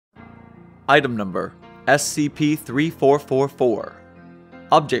Item Number SCP-3444.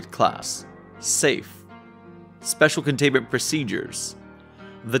 Object Class Safe. Special Containment Procedures.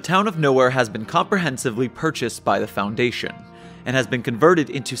 The Town of Nowhere has been comprehensively purchased by the Foundation, and has been converted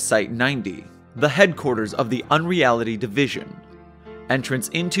into Site-90, the headquarters of the Unreality Division. Entrance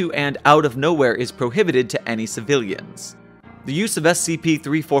into and out of Nowhere is prohibited to any civilians. The use of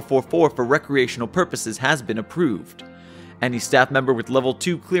SCP-3444 for recreational purposes has been approved. Any staff member with Level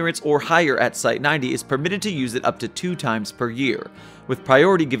 2 clearance or higher at Site-90 is permitted to use it up to 2 times per year, with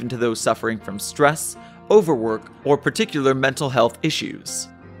priority given to those suffering from stress, overwork, or particular mental health issues.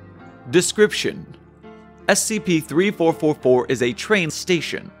 Description: SCP-3444 is a train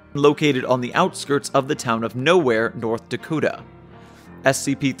station located on the outskirts of the town of Nowhere, North Dakota.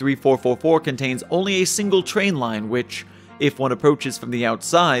 SCP-3444 contains only a single train line which, if one approaches from the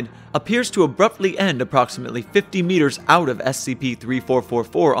outside, appears to abruptly end approximately 50 meters out of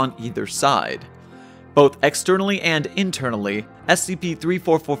SCP-3444 on either side. Both externally and internally,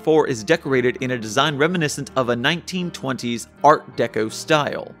 SCP-3444 is decorated in a design reminiscent of a 1920s Art Deco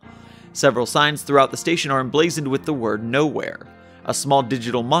style. Several signs throughout the station are emblazoned with the word Nowhere. A small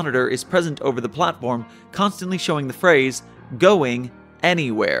digital monitor is present over the platform, constantly showing the phrase, "Going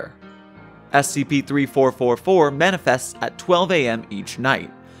Anywhere." SCP-3444 manifests at 12 a.m. each night.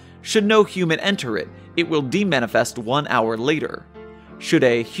 Should no human enter it, it will demanifest 1 hour later. Should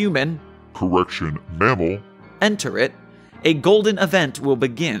a human, mammal, enter it, a golden event will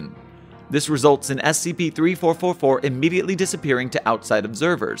begin. This results in SCP-3444 immediately disappearing to outside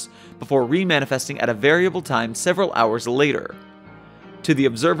observers, before remanifesting at a variable time several hours later. To the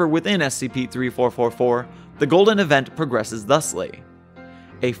observer within SCP-3444, the golden event progresses thusly.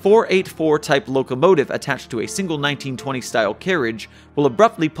 A 484-type locomotive attached to a single 1920-style carriage will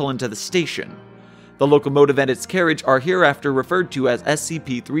abruptly pull into the station. The locomotive and its carriage are hereafter referred to as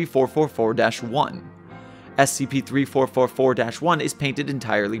SCP-3444-1. SCP-3444-1 is painted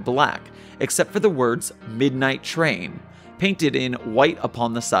entirely black, except for the words Midnight Train, painted in white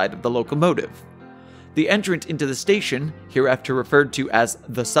upon the side of the locomotive. The entrant into the station, hereafter referred to as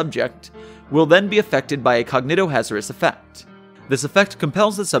the subject, will then be affected by a cognitohazardous effect. This effect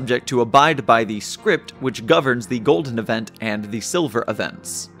compels the subject to abide by the script which governs the Golden Event and the Silver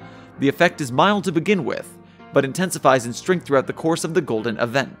Events. The effect is mild to begin with, but intensifies in strength throughout the course of the Golden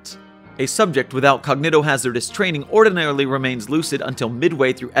Event. A subject without cognitohazardous training ordinarily remains lucid until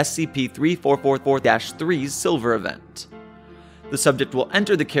midway through SCP-3444-3's Silver Event. The subject will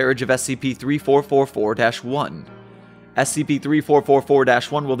enter the carriage of SCP-3444-1.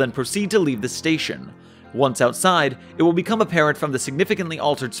 SCP-3444-1 will then proceed to leave the station. Once outside, it will become apparent from the significantly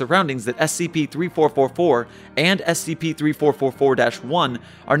altered surroundings that SCP-3444 and SCP-3444-1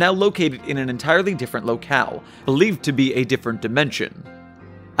 are now located in an entirely different locale, believed to be a different dimension.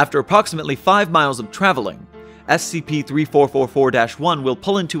 After approximately 5 miles of traveling, SCP-3444-1 will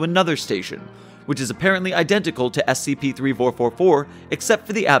pull into another station, which is apparently identical to SCP-3444 except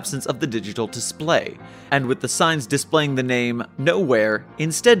for the absence of the digital display, and with the signs displaying the name Nowhere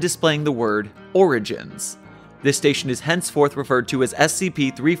instead displaying the word Origins. This station is henceforth referred to as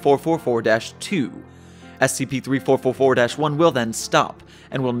SCP-3444-2. SCP-3444-1 will then stop,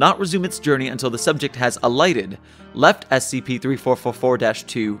 and will not resume its journey until the subject has alighted, left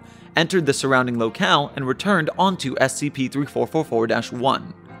SCP-3444-2, entered the surrounding locale, and returned onto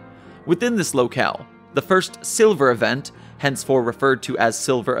SCP-3444-1. Within this locale, the first Silver Event, henceforth referred to as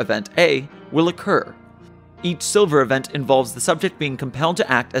Silver Event A, will occur. Each Silver Event involves the subject being compelled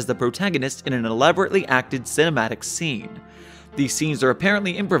to act as the protagonist in an elaborately acted cinematic scene. These scenes are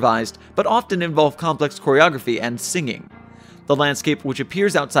apparently improvised, but often involve complex choreography and singing. The landscape which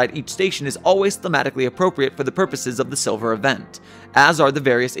appears outside each station is always thematically appropriate for the purposes of the Silver Event, as are the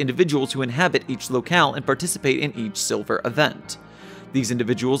various individuals who inhabit each locale and participate in each Silver Event. These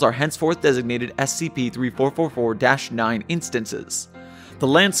individuals are henceforth designated SCP-3444-9 instances. The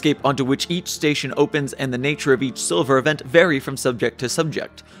landscape onto which each station opens and the nature of each Silver Event vary from subject to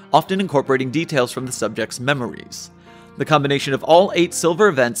subject, often incorporating details from the subject's memories. The combination of all 8 Silver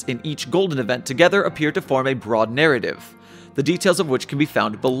Events in each Golden Event together appear to form a broad narrative, the details of which can be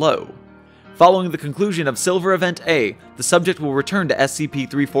found below. Following the conclusion of Silver Event A, the subject will return to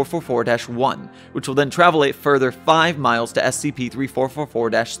SCP-3444-1, which will then travel a further 5 miles to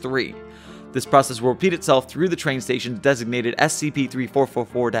SCP-3444-3. This process will repeat itself through the train stations designated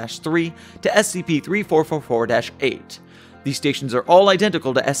SCP-3444-3 to SCP-3444-8. These stations are all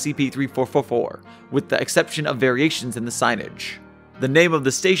identical to SCP-3444, with the exception of variations in the signage. The name of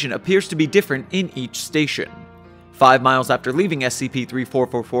the station appears to be different in each station. 5 miles after leaving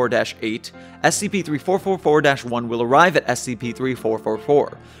SCP-3444-8, SCP-3444-1 will arrive at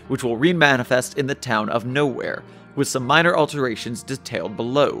SCP-3444, which will remanifest in the town of Nowhere, with some minor alterations detailed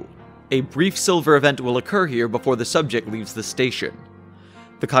below. A brief silver event will occur here before the subject leaves the station.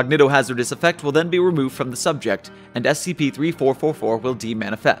 The cognitohazardous effect will then be removed from the subject, and SCP-3444 will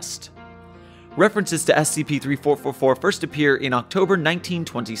demanifest. References to SCP-3444 first appear in October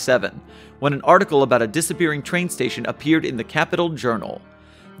 1927, when an article about a disappearing train station appeared in the Capital Journal.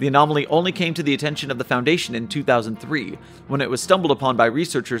 The anomaly only came to the attention of the Foundation in 2003, when it was stumbled upon by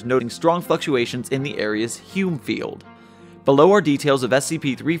researchers noting strong fluctuations in the area's Hume field. Below are details of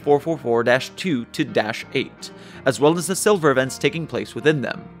SCP-3444-2-8, as well as the silver events taking place within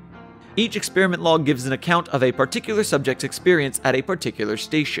them. Each experiment log gives an account of a particular subject's experience at a particular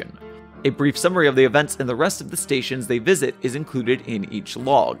station. A brief summary of the events in the rest of the stations they visit is included in each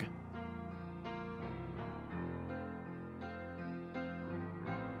log.